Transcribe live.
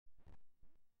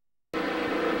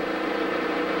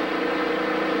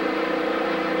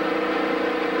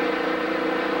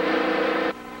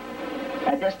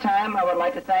this time, I would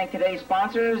like to thank today's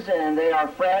sponsors, and they are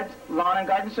Fred's Lawn and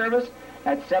Garden Service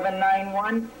at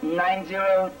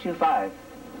 791-9025.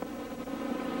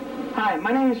 Hi,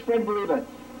 my name is Fred Boliba.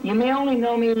 You may only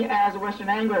know me as a Western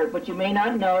angler, but you may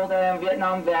not know that I'm a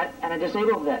Vietnam vet and a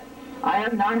disabled vet. I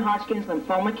have non-Hodgkin's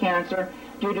lymphoma cancer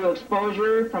due to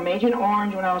exposure from Agent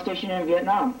Orange when I was stationed in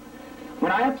Vietnam.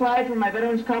 When I applied for my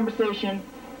veterans compensation,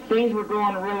 things were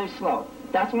going really slow.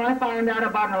 That's when I found out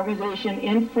about an organization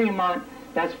in Fremont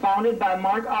that's founded by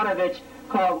Mark Otovich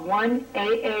called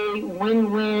 1AA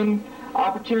Win-Win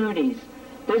Opportunities.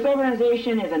 This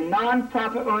organization is a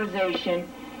non-profit organization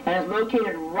and is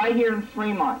located right here in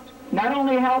Fremont. Not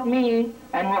only help me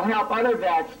and will help other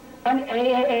vets,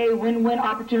 1AA Win-Win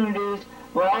Opportunities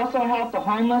will also help the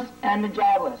homeless and the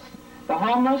jobless. The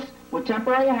homeless with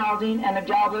temporary housing and the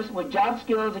jobless with job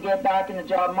skills to get back in the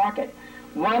job market.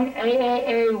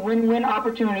 1AA Win-Win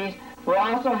Opportunities will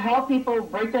also help people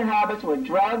break their habits with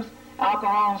drugs,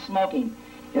 alcohol, and smoking.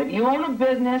 If you own a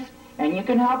business and you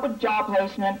can help with job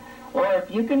placement, or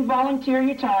if you can volunteer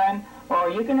your time,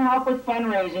 or you can help with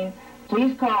fundraising,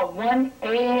 please call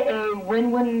 1AA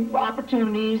Win-Win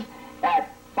Opportunities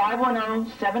at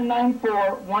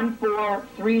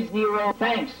 510-794-1430.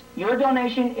 Thanks. Your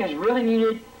donation is really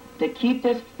needed to keep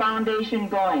this foundation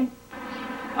going.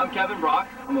 I'm Kevin Brock.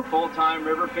 I'm a full-time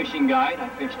river fishing guide. I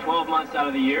fish 12 months out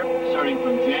of the year, starting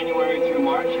from January through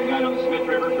March. I guide on the Smith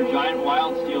River for giant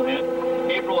wild steelhead.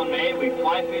 April and May, we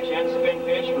fly fish and spin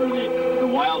fish for the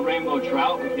wild rainbow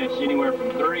trout. We catch anywhere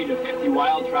from 30 to 50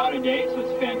 wild trout a day, so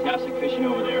it's fantastic fishing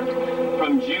over there.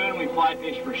 From June, we fly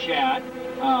fish for shad.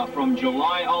 From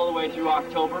July all the way through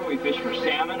October, we fish for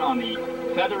salmon on the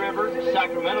Feather River,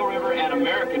 Sacramento River, and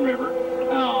American River.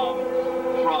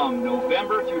 From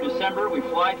November through December, we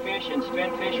fly fish and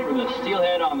spin fish for the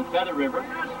steelhead on the Feather River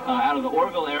out of the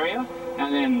Orville area,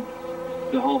 and then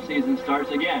the whole season starts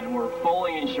again. We're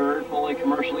fully insured, fully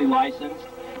commercially licensed,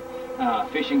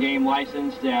 fish and game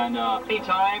licensed, and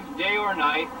anytime, day or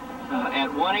night, at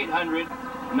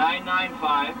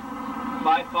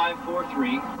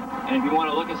 1-800-995-5543. And if you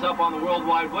want to look us up on the World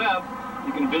Wide Web,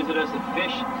 you can visit us at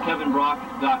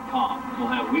fishkevinbrock.com. We'll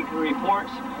have weekly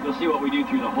reports. You'll see what we do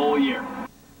through the whole year.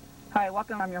 Hi,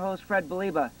 welcome. I'm your host, Fred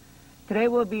Boliba. Today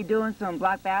we'll be doing some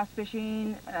black bass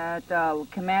fishing at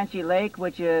Camanche Lake,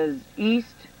 which is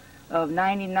east of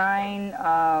 99,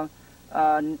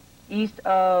 east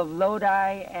of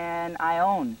Lodi and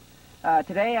Ione.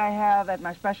 Today I have as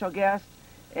my special guest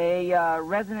a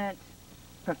resident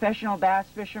professional bass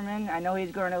fisherman. I know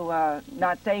he's going to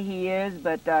not say he is,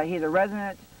 but he's a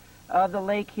resident of the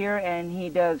lake here, and he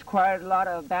does quite a lot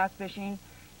of bass fishing.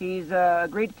 He's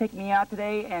agreed to take me out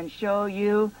today and show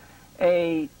you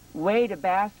a way to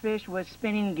bass fish with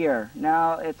spinning gear.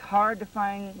 Now, it's hard to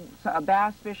find a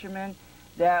bass fisherman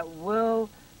that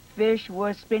will fish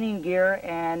with spinning gear,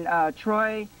 and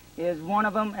Troy is one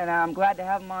of them, and I'm glad to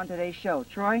have him on today's show.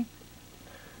 Troy,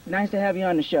 nice to have you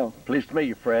on the show. Pleased to meet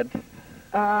you, Fred.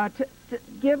 To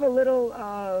give a little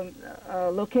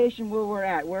location where we're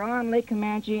at. We're on Lake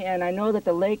Camanche, and I know that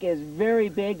the lake is very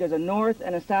big. There's a north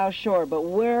and a south shore, but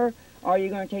where are you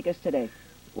going to take us today?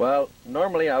 Well,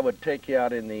 normally I would take you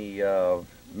out in the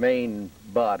main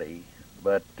body,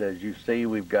 but as you see,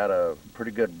 we've got a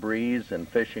pretty good breeze and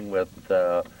fishing with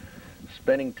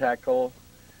spinning tackle,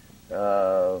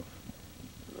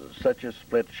 such as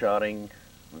split shotting,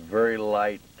 very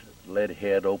light lead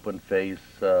head, open face,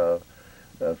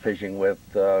 fishing with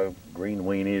green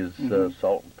weenies,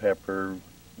 salt and pepper,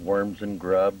 worms and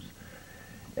grubs,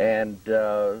 and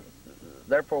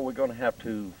therefore we're going to have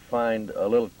to find a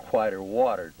little quieter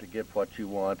water to get what you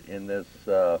want in this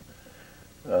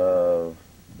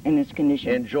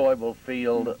condition, enjoyable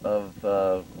field of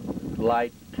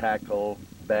light tackle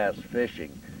bass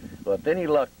fishing. But with any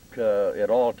luck at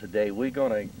all today, we're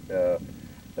going to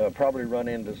probably run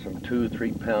into some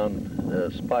 2-3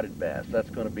 pound spotted bass. That's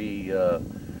going to be I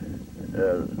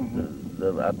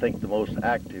think the most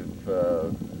active,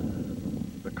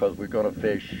 because we're going to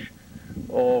fish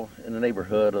in the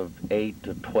neighborhood of 8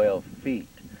 to 12 feet.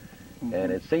 And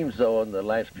it seems though in the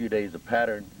last few days of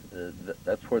pattern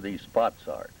that's where these spots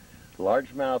are.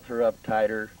 Largemouth are up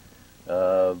tighter.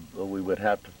 We would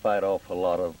have to fight off a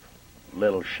lot of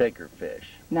little shaker fish.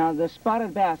 Now, the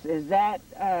spotted bass, is that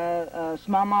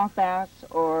smallmouth bass,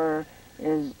 or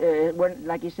is,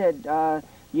 like you said,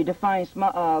 you define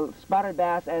spotted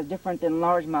bass as different than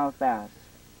largemouth bass?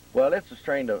 Well, it's a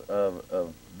strain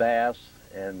of bass,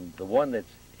 and the one that's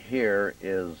here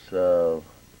is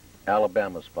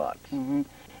Alabama spots.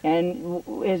 And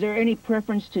is there any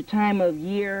preference to time of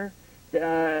year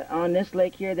on this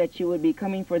lake here that you would be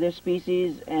coming for this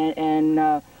species,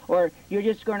 or you're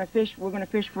just going to fish, we're going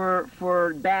to fish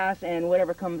for bass and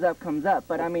whatever comes up, comes up.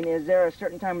 But I mean, is there a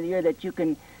certain time of the year that you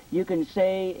can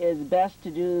say is best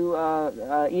to do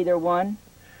either one?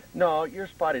 No, your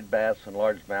spotted bass and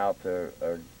largemouth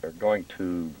are going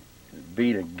to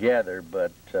be together,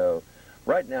 but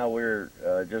right now we're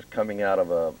just coming out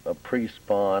of a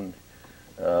pre-spawn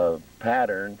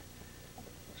pattern,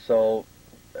 so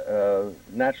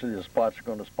naturally the spots are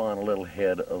going to spawn a little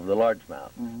ahead of the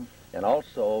largemouth. Mm-hmm. And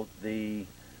also the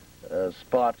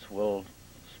spots will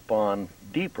spawn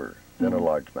deeper than mm-hmm. a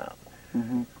largemouth.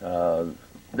 Mm-hmm.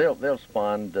 They'll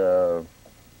spawn,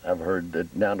 I've heard,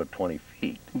 down to 20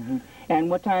 feet. Mm-hmm. And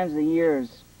what times of the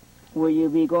years will you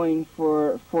be going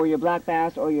for your black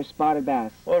bass or your spotted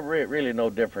bass? Well, really no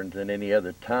different than any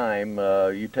other time.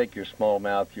 You take your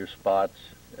smallmouth, your spots,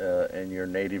 and your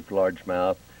native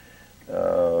largemouth.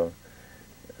 The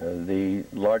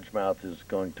largemouth is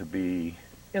going to be,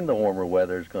 in the warmer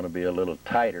weather, is going to be a little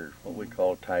tighter. What we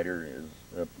call tighter is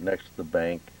up next to the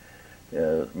bank,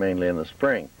 mainly in the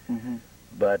spring. Mm-hmm.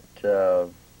 But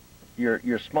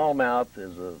your smallmouth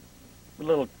is a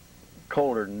little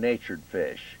colder natured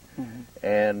fish. Mm-hmm.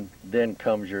 And then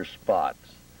comes your spots.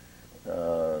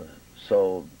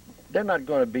 So they're not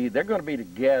going to be, they're going to be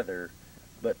together,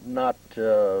 but not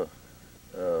as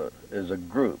a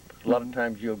group. A lot of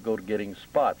times you'll go to getting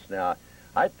spots. Now,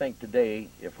 I think today,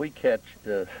 if we catch,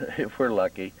 if we're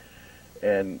lucky,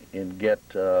 and get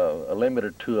a limit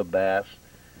or two of bass,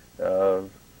 they're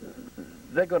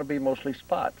going to be mostly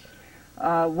spots.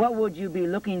 What would you be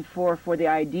looking for the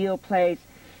ideal place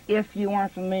if you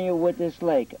aren't familiar with this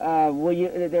lake?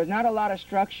 There's not a lot of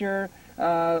structure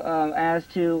as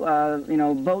to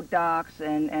boat docks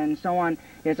and so on.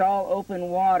 It's all open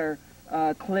water,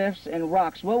 cliffs and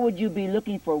rocks. What would you be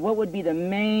looking for? What would be the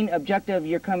main objective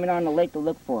you're coming on the lake to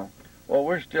look for? Well,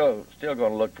 we're still going to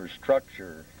look for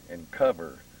structure and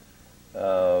cover,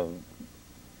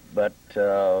 but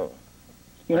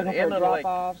you're looking for Lake,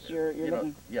 drop-offs? You're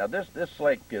looking... Yeah, this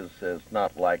lake is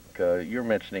not like you're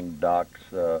mentioning docks.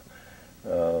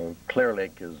 Clear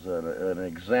Lake is an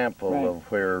example right. of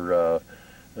where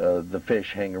the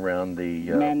fish hang around the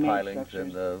pilings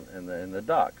and the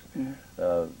docks.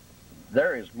 Mm-hmm.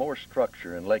 There is more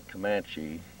structure in Lake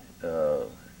Camanche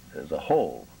as a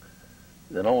whole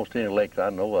than almost any lake I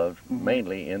know of, mm-hmm.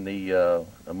 mainly in the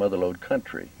motherlode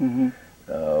country. Mm-hmm.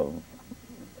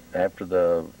 After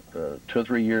the 2 or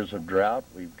 3 years of drought,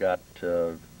 we've got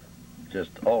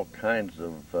just all kinds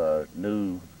of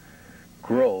new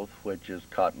growth, which is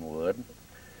cottonwood,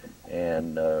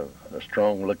 and a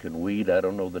strong-looking weed. I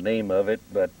don't know the name of it,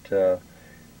 but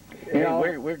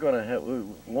we're going to have...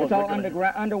 It's all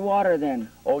underwater then?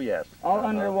 Oh, yes. All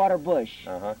underwater bush?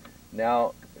 Uh-huh.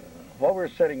 Now, while we're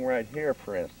sitting right here,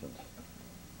 for instance,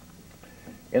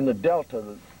 in the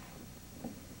delta,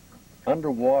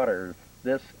 underwater,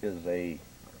 this is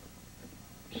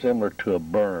similar to a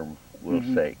berm, we'll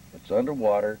mm-hmm. say. It's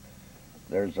underwater.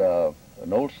 There's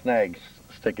an old snag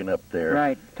sticking up there.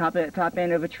 Right, top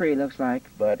end of a tree, looks like.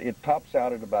 But it tops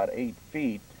out at about 8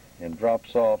 feet and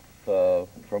drops off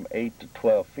from 8 to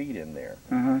 12 feet in there.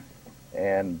 Uh-huh.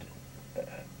 And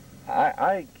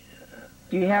I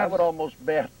would almost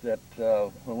bet that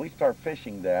when we start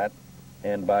fishing that,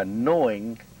 and by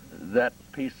knowing that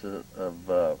piece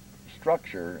of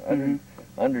structure mm-hmm.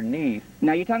 underneath.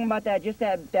 Now you're talking about just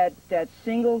that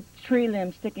single tree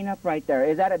limb sticking up right there.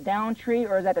 Is that a down tree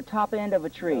or is that the top end of a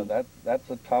tree? That's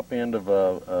the top end of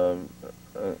an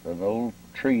old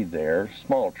tree there,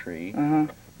 small tree. Uh-huh.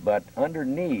 But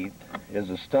underneath is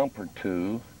a stump or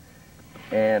two,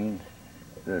 and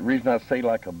the reason I say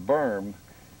like a berm,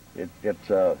 it's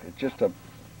just a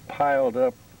piled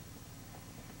up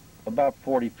about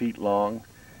 40 feet long,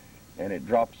 and it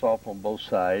drops off on both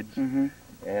sides. Mm-hmm.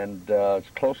 And it's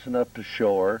close enough to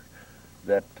shore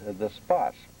that the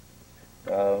spots.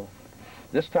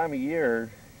 This time of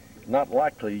year, not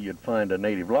likely you'd find a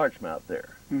native largemouth there,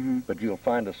 mm-hmm. but you'll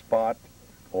find a spot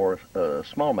or a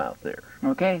smallmouth there.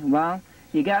 Okay, well,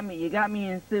 you got me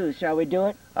enthused. Shall we do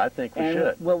it? I think we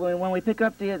should. When we pick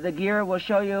up the gear, we'll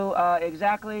show you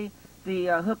exactly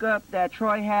the hookup that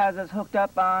Troy has us hooked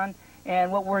up on,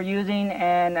 and what we're using,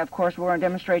 and of course we're going to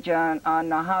demonstrate you on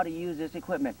how to use this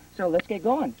equipment. So let's get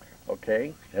going.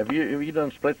 Okay. Have you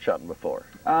done split shotting before?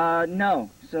 No.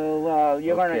 So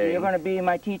you're going to be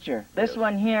my teacher. This yes.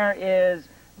 one here is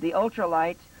the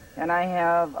ultralight, and I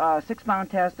have a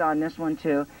 6-pound test on this one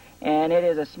too. And it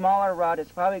is a smaller rod.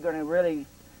 It's probably going to really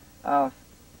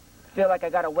feel like I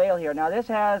got a whale here. Now this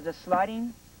has the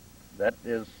sliding. That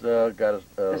is got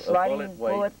a sliding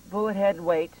bullet head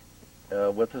weight.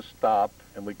 With a stop,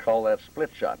 and we call that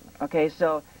split shotting. Okay,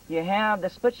 so you have the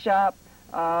split shot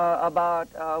about,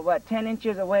 what, 10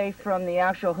 inches away from the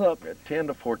actual hook. 10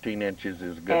 to 14 inches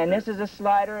is good. And this is a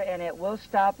slider, and it will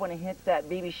stop when it hits that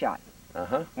BB shot.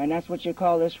 Uh-huh. And that's what you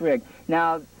call this rig.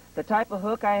 Now, the type of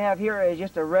hook I have here is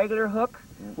just a regular hook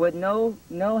with no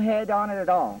head on it at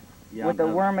all, with the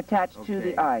worm attached to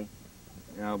the eye.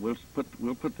 Now, we'll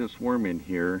put this worm in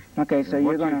here. Okay, so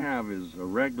you're going to... What you have is a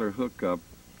regular hookup,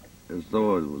 as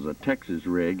though it was a Texas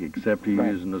rig, except you're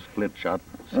using a split shot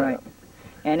setup. Right.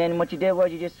 And then what you did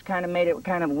was you just kind of made it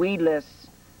kind of weedless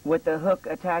with the hook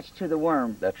attached to the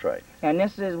worm. That's right. And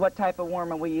this is what type of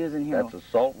worm are we using here? That's a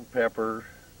salt and pepper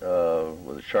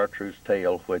with a chartreuse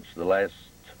tail, which the last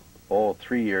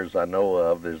 3 years I know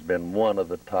of has been one of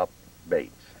the top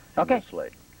baits in this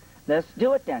lake. Let's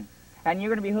do it then. And you're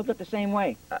going to be hooked up the same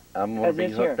way. I'm going to be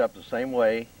hooked up the same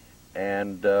way.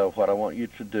 And what I want you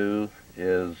to do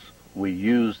is we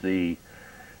use the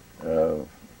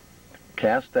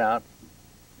cast out,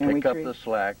 pick up the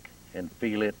slack, and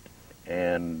feel it,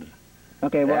 and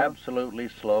absolutely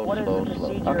slow. What is the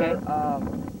procedure? Okay.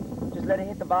 Just let it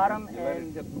hit the bottom,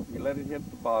 you let it hit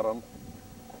the bottom,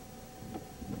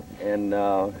 and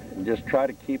just try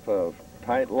to keep a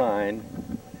tight line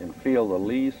and feel the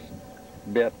least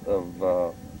bit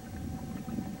of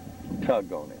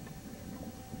tug on it.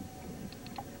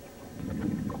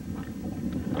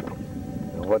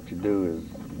 And what you do is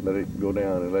let it go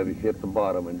down and let it hit the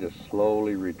bottom and just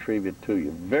slowly retrieve it to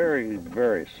you. Very,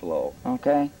 very slow.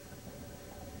 Okay.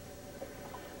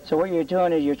 So what you're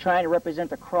doing is you're trying to represent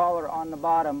the crawler on the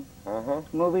bottom,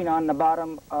 moving on the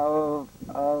bottom of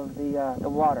the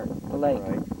water, the lake.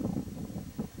 Right.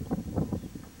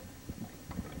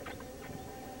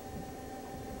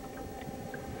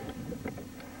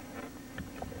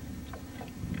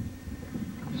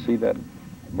 See that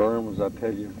berm, as I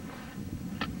tell you?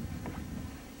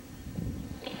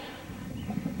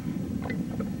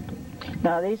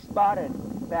 Now these spotted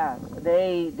bass,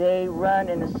 they run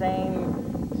in the same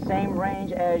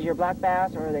range as your black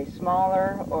bass, or are they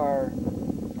smaller, or?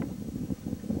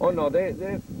 Oh no,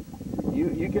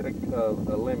 you get a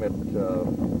limit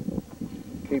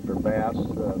keeper bass.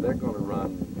 They're going to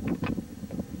run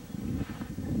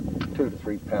 2 to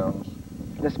 3 pounds.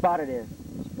 The spotted is.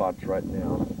 The spots right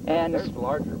now. And there's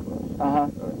larger ones.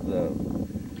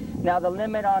 Now the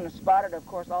limit on the spotted, of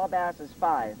course, all bass is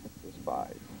 5. Is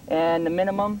 5. And the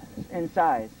minimum in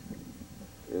size?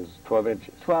 Is 12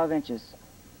 inches. 12 inches.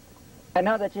 I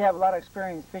know that you have a lot of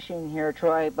experience fishing here,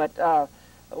 Troy, but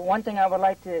one thing I would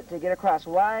like to get across,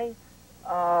 why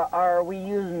are we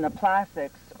using the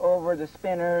plastics over the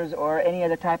spinners or any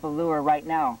other type of lure right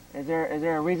now? Is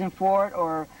there a reason for it,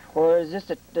 or is this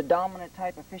the dominant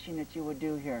type of fishing that you would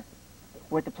do here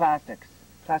with the plastic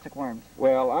worms?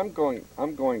 Well, I'm going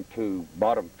to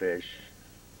bottom fish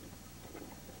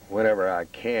whenever I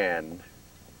can,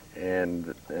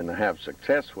 and have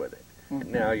success with it. Mm-hmm.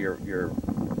 Now your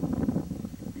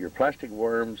plastic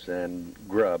worms and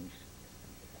grubs,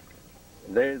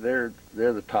 they're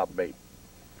the top bait,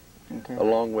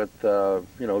 along with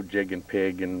jig and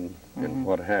pig and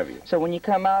what have you. So when you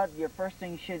come out, your first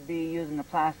thing should be using the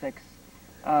plastics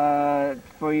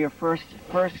for your first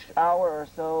hour or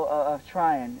so of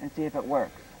trying and see if it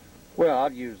works. Well,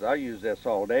 I'll use this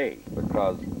all day,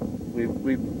 because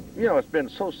we've it's been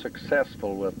so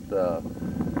successful with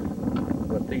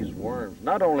these worms,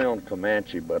 not only on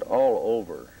Camanche but all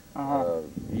over.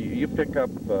 You pick up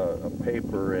a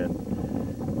paper and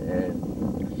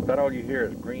it's about all you hear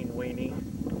is green weenie,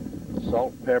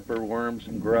 salt and pepper, worms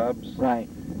and grubs. Right.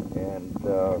 And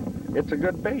it's a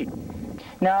good bait.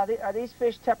 Now, are these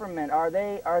fish temperament? Are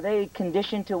they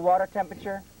conditioned to water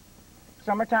temperature?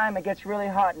 Summertime, it gets really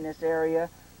hot in this area.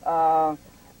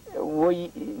 Will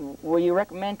you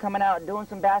recommend coming out and doing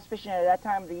some bass fishing at that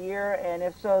time of the year? And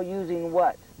if so, using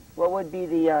what? What would be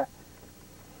the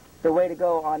way to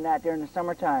go on that during the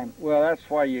summertime? Well, that's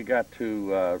why you got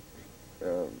to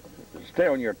stay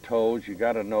on your toes. You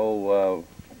got to know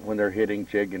when they're hitting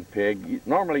jig and pig.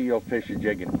 Normally, you'll fish a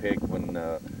jig and pig when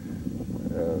the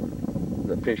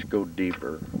fish go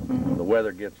deeper, when the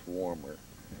weather gets warmer,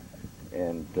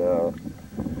 and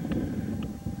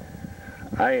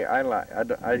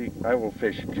I will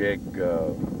fish jig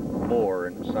more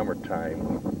in the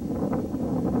summertime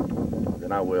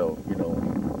than I will, in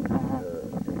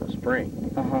the spring.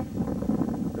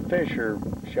 The fish are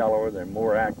shallower, they're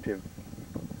more active.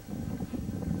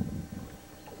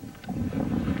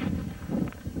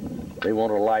 They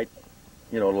want a light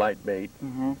bait.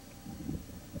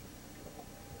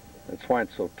 That's why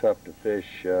it's so tough to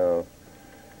fish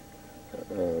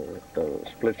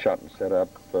split shot and set up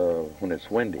when it's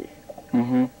windy.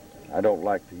 I don't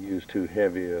like to use too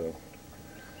heavy a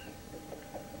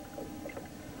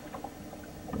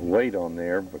weight on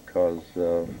there because fish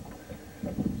are a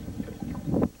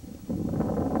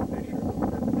bit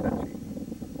touchy.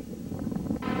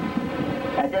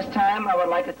 At this time, I would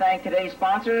like to thank today's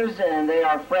sponsors, and they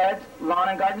are Fred's Lawn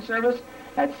and Garden Service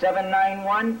at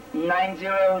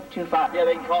 791-9025. Yeah,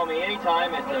 they can call me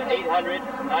anytime at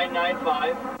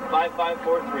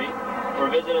 800-995-5543 or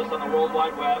visit us on the World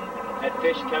Wide Web at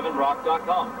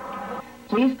fishkevinbrock.com.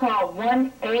 Please call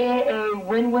 1-AAA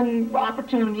Win-Win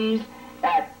Opportunities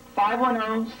at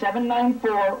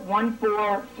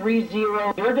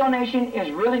 510-794-1430. Your donation is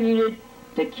really needed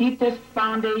to keep this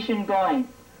foundation going.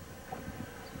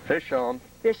 Fish on.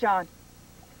 Fish on.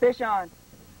 Fish on.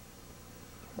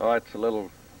 Oh, it's a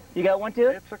little... You got one too?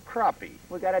 It's a crappie.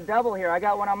 We got a double here. I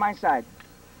got one on my side.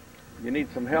 You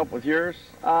need some help with yours?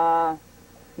 No.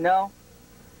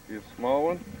 You a small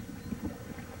one?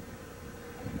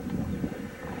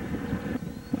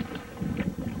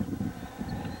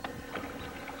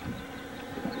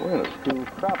 Well, it's cool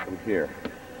crappie here.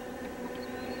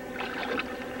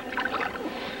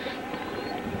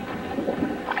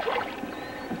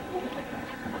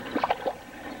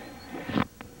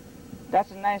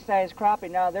 That's a nice sized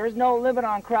crappie. Now, there's no limit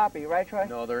on crappie, right, Troy?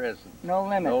 No, there isn't. No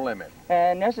limit. No limit.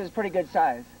 And this is pretty good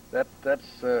size.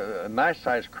 That's a nice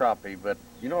sized crappie, but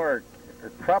you know our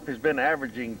crappie's been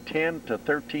averaging 10 to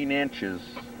 13 inches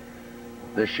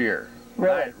this year.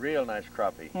 Really? Nice, real nice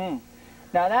crappie.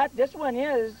 Now this one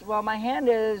is, well, my hand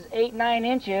is 8-9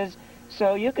 inches,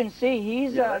 so you can see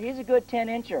he's a good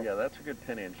 10-incher. Yeah, that's a good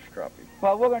 10-inch crappie.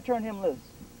 Well, we're going to turn him loose.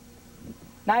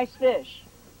 Nice fish.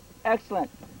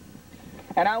 Excellent.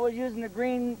 And I was using the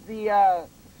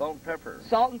Salt and pepper.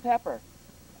 Salt and pepper.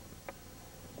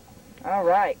 All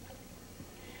right.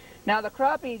 Now the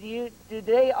crappie, do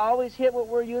they always hit what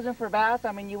we're using for bass?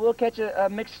 I mean, you will catch a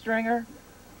mixed stringer?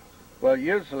 Well,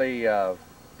 usually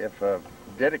if a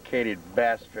dedicated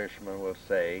bass fisherman will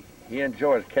say, he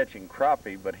enjoys catching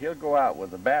crappie, but he'll go out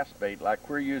with a bass bait like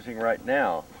we're using right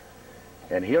now,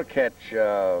 and he'll catch,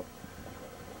 catch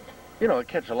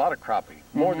a lot of crappie,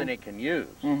 more than he can use.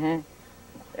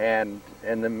 And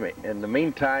in the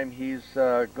meantime, he's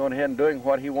going ahead and doing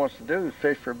what he wants to do, is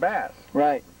fish for bass.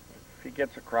 Right. If he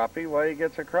gets a crappie, well, he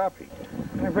gets a crappie.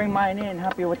 I'm going to bring mine in and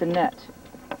help you with the net.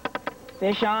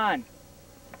 Fish on.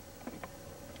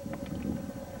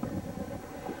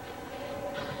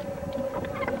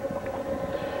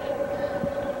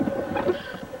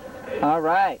 All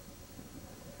right.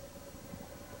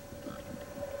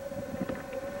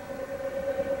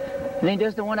 You think this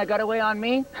is the one that got away on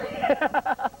me?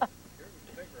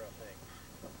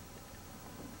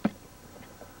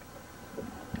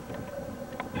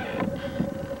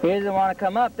 He doesn't want to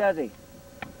come up, does he? Is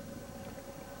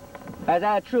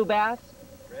that a true bass?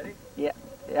 Ready? Yeah.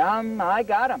 I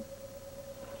got him.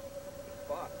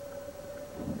 Spot.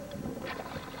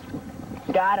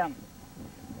 Got him.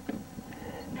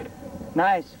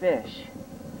 Nice fish.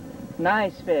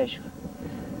 Nice fish.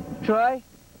 Troy,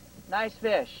 nice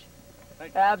fish.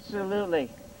 Thank you. Absolutely.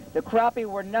 The crappie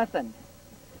were nothing.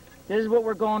 This is what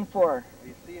we're going for. Do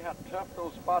you see how tough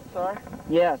those spots are?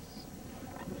 Yes.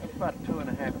 It's about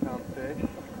 2.5 pound fish.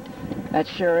 That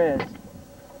sure is.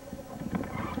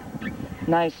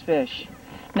 Nice fish.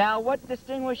 Now, what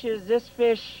distinguishes this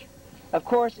fish? Of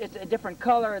course, it's a different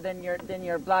color than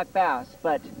your black bass,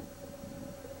 but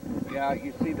yeah,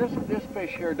 you see, this fish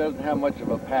here doesn't have much of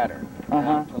a pattern.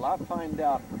 Now, until I find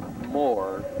out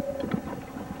more,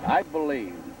 I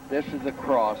believe this is a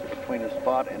cross between a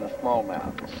spot and a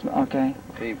smallmouth. Okay.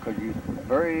 See, because you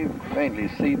very faintly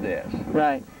see this.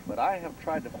 Right. But I have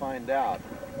tried to find out,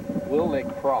 will they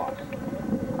cross?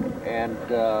 And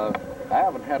I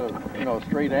haven't had a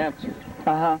straight answer.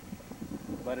 But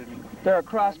they're a in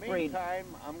the crossbreed. meantime,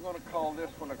 I'm going to call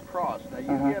this one a cross. Now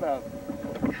you get a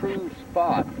true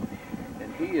spot,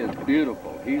 and he is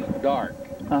beautiful. He's dark.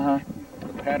 The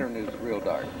pattern is real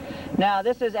dark. Now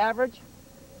this is average,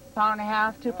 1.5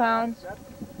 pounds, 2 pounds.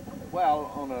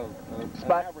 Well, on an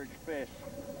average fish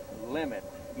limit,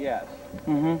 yes.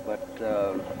 But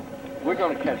we're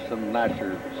going to catch some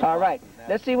nicer spots. All right.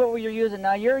 Let's see what you're using.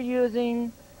 Now you're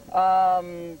using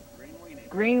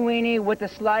green weenie with the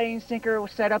sliding sinker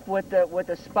set up with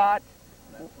the spot.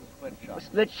 That's a split shot.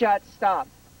 Split shot stop.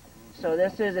 So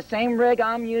this is the same rig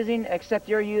I'm using, except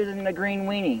you're using the green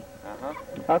weenie.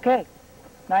 Okay.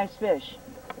 Nice fish.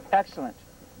 Excellent.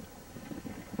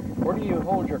 Where do you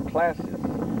hold your classes?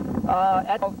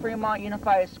 At the Fremont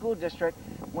Unified School District,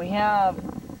 we have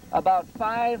about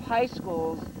 5 high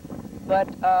schools, but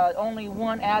only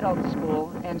 1 adult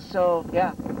school, and so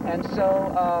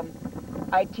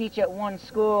I teach at one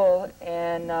school,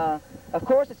 and of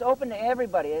course it's open to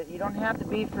everybody. You don't have to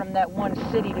be from that one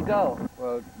city to go.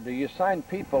 Well, do you sign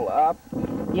people up?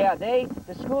 Yeah, the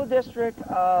school district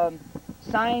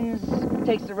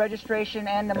takes the registration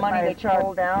and the money they charge.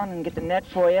 Pull down and get the net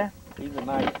for you. He's a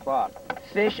nice spot.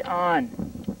 Fish on.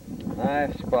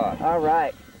 Nice spot. All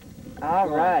right. All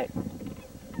right.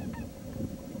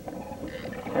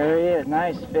 There he is.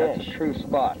 Nice fish. That's a true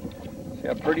spot. See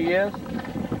how pretty he is?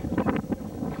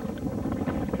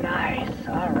 Nice.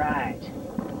 All right.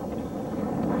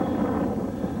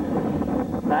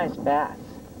 Nice bass.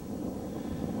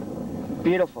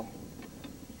 Beautiful.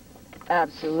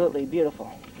 Absolutely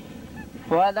beautiful.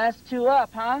 Well, that's 2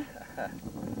 up, huh?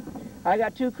 I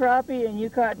got 2 crappie and you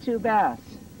caught 2 bass.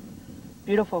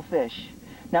 Beautiful fish.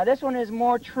 Now this one is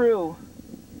more true.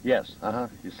 Yes,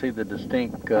 You see the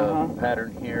distinct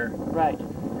pattern here? Right.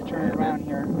 Turn it around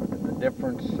here. The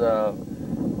difference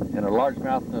in a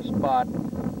largemouth in a spot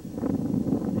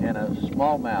and a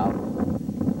smallmouth,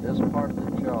 this part of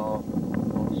the jaw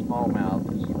on a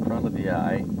smallmouth is in front of the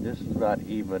eye. This is about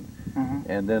even.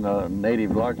 And then a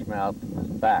native largemouth is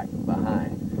back,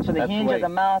 behind. So the hinge of the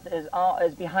mouth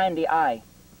is behind the eye.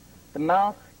 The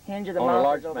mouth, hinge of the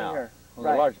mouth is over here. On the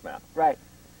largemouth. Right.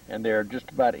 And they're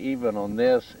just about even on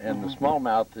this, and the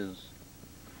smallmouth is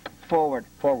forward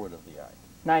of the eye.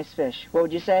 Nice fish. What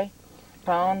would you say?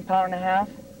 Pound, pound and a half?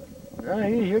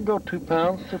 He'll go 2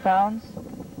 pounds. 2 pounds?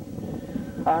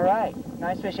 All right.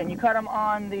 Nice fish. And you caught him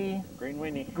on the... Green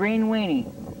weenie. Green weenie.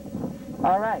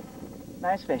 All right.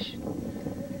 Nice fish.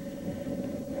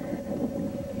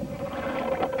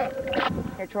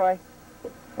 Here, Troy.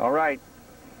 All right.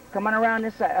 Come on around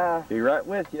this side. Be right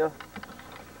with you.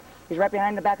 He's right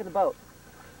behind the back of the boat.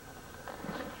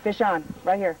 Fish on,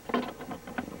 right here.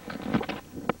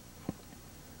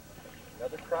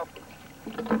 Another crappie.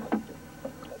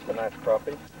 That's a nice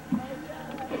crappie.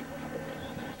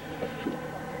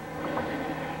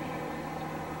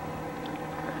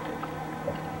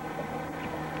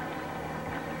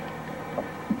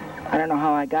 I don't know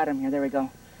how I got him here. There we go.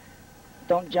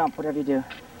 Don't jump, whatever you do.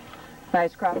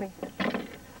 Nice crappie.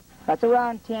 That's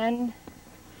around 10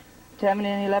 and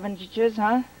 11 inches,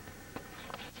 huh?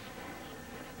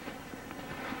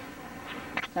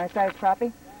 Nice size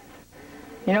crappie.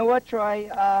 You know what, Troy?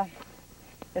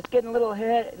 It's getting a little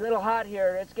hot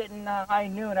here. It's getting high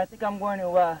noon. I think I'm going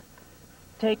to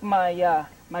take my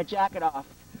my jacket off.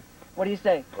 What do you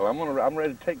say? Well, I'm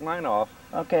ready to take mine off.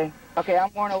 Okay. Okay,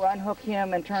 I'm going to unhook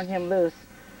him and turn him loose.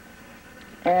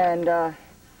 And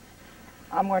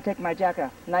I'm going to take my jacket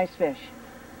off. Nice fish.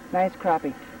 Nice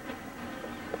crappie.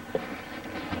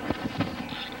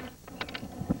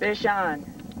 Fish on.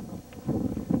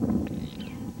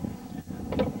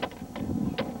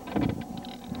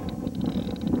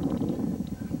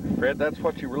 Fred, that's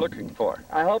what you were looking for.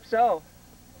 I hope so.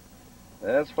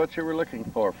 That's what you were looking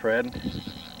for, Fred.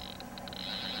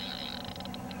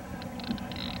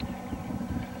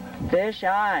 Fish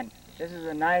on. This is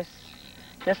a nice...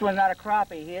 This one's not a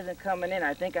crappie. He isn't coming in.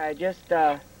 I think I just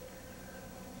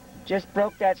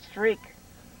broke that streak.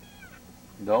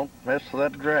 Don't mess with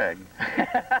that drag.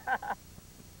 I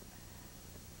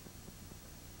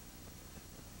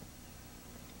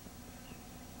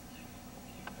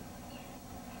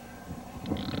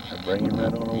bring him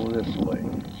right on over this way.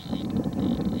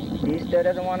 He still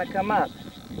doesn't want to come up.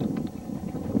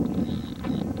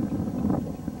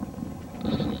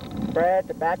 Fred,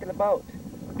 the back of the boat.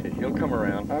 Okay, he'll come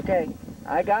around. Okay,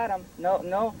 I got him.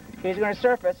 No, he's going to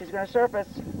surface. He's going to surface.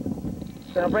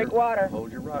 He's going to break water.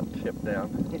 Hold your rod tip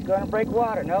down. He's going to break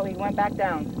water. No, he went back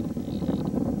down.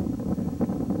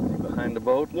 Is he behind the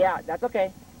boat? Yeah, that's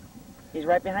okay. He's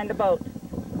right behind the boat.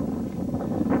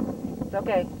 It's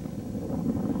okay.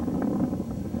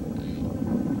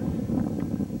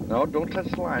 No, don't touch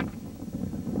the line.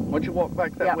 Why don't you walk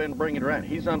back that way and bring it around?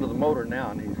 He's under the motor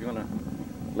now, and he's going to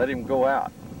let him go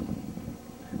out.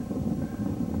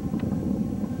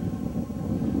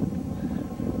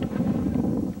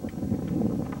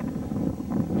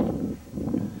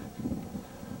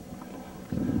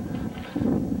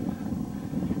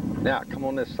 Now, come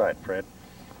on this side, Fred.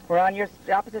 We're on your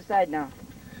opposite side now.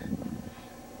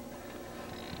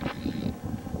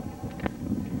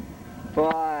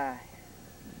 Boy.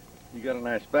 You got a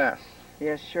nice bass.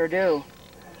 Yes, sure do.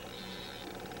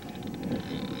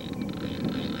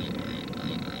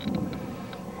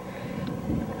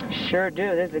 Sure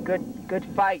do. This is a good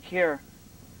fight here.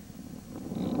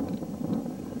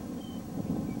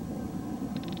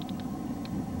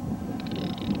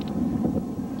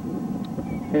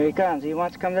 Here he comes. He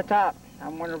wants to come to the top.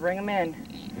 I'm going to bring him in.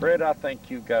 Fred, I think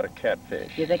you've got a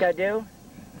catfish. You think I do?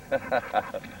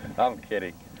 I'm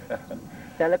kidding.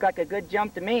 That looked like a good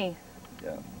jump to me.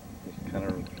 Yeah, just kind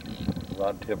of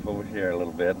rod tip over here a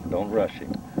little bit. Don't rush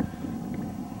him.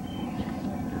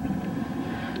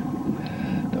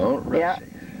 Don't rush him.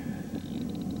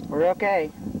 We're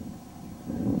okay.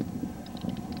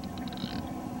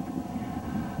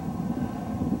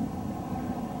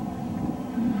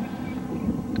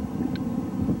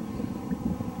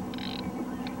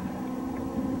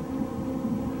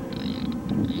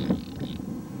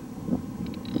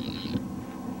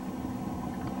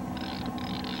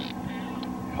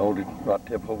 Hold it, rod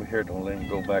tip over here. Don't let him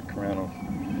go back around him.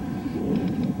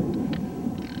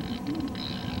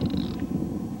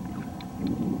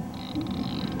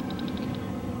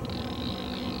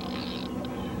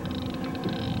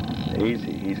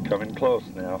 Easy, he's coming close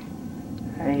now.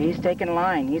 Hey, he's taking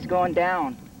line. He's going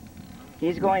down.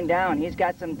 He's going down. He's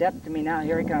got some depth to me now.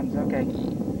 Here he comes. Okay.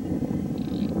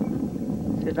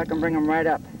 See if I can bring him right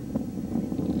up.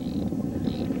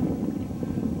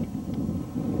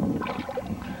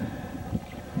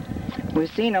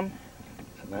 We've seen him.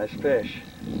 It's a nice fish.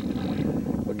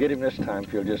 We'll get him this time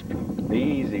if you'll just be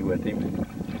easy with him.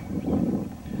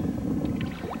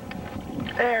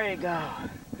 There you go.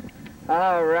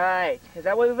 All right. Is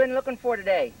that what we've been looking for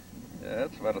today? Yeah,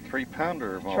 that's about a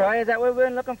 3-pounder or more. Troy, is that what we've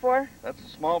been looking for? That's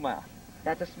a smallmouth.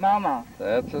 That's a smallmouth.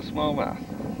 That's a smallmouth.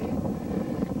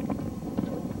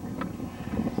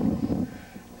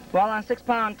 Well, on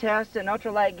 6-pound test and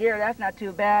ultralight gear, that's not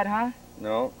too bad, huh?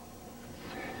 No.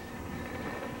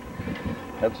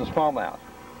 That's a smallmouth.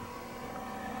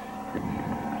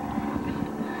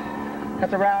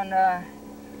 That's around,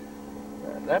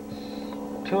 That's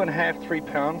 2.5, 3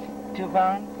 pounds. 2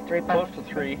 pounds, 3 pounds? Close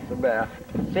to 3, the bass.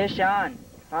 Fish on.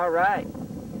 All right.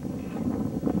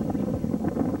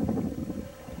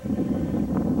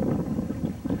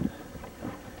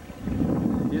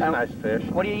 He's a nice fish.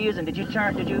 What are you using? Did you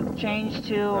change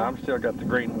to? No, I'm still got the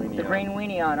green weenie the on. green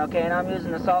weenie on, okay, and I'm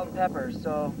using the salt and pepper,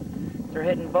 so they're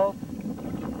hitting both.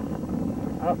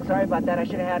 Oh, sorry about that. I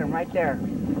should have had them right there.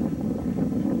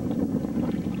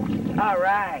 All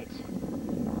right.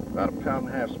 About a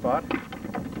 1.5 spot.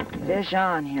 Fish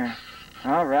on here.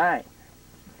 All right.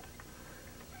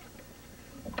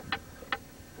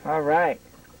 All right.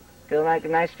 Feel like a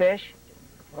nice fish?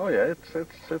 Oh yeah, it's a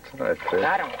nice fish.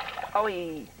 Got him. Oh,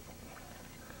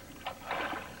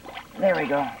 there we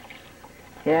go.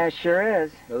 Yeah, it sure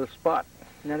is. Another spot.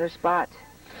 Another spot.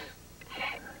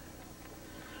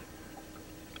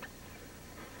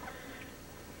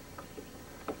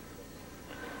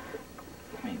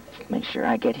 Let me make sure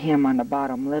I get him on the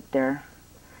bottom lip there.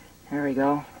 There we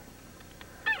go.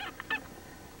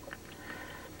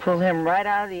 Pull him right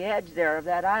out of the edge there of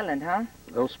that island, huh?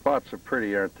 Those spots are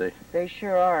pretty, aren't they? They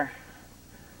sure are.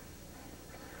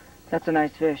 That's a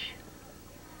nice fish.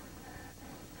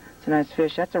 It's a nice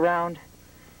fish. That's around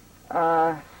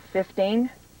 15.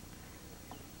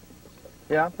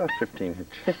 Yeah, about 15 inches.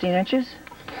 15 inches?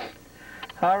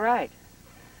 All right.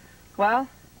 Well,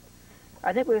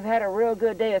 I think we've had a real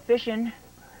good day of fishing.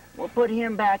 We'll put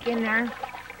him back in there.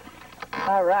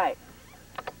 All right.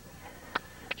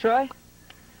 Troy,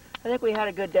 I think we had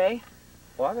a good day.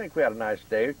 Well, I think we had a nice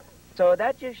day. So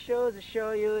that just shows to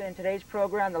show you in today's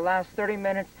program, the last 30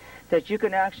 minutes, that you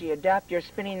can actually adapt your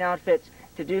spinning outfits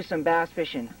to do some bass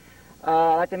fishing.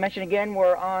 I'd like to mention again,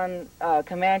 we're on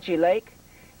Camanche Lake,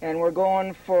 and we're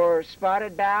going for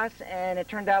spotted bass, and it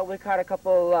turned out we caught a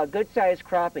couple good-sized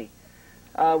crappie.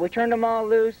 We turned them all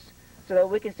loose so that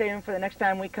we can save them for the next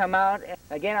time we come out.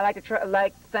 Again, I'd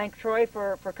like to thank Troy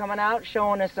for coming out,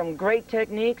 showing us some great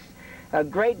techniques, a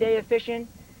great day of fishing,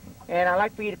 and I'd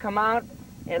like for you to come out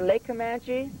at Lake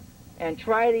Camanche and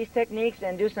try these techniques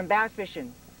and do some bass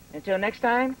fishing. Until next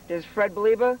time, this is Fred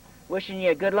Boliba wishing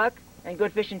you good luck and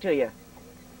good fishing to you.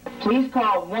 Please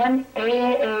call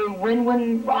 1-AAA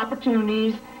Win-Win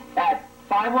Opportunities at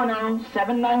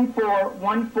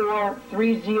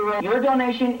 510-794-1430. Your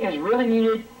donation is really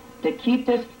needed to keep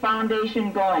this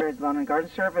foundation going. Here's Lawn and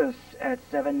Garden Service at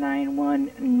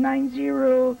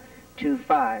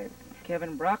 791-9025.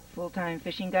 Kevin Brock, full-time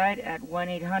fishing guide at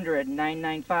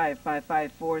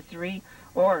 1-800-995-5543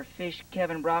 or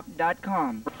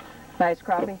fishkevinbrock.com. Nice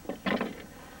crappie.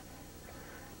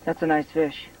 That's a nice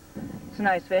fish. It's a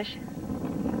nice fish.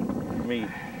 Me.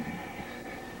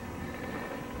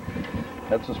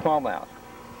 That's a smallmouth.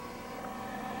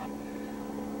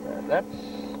 That's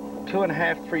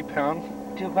 2.5, 3 pounds.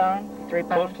 2 pounds, 3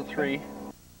 pounds. Close to 3.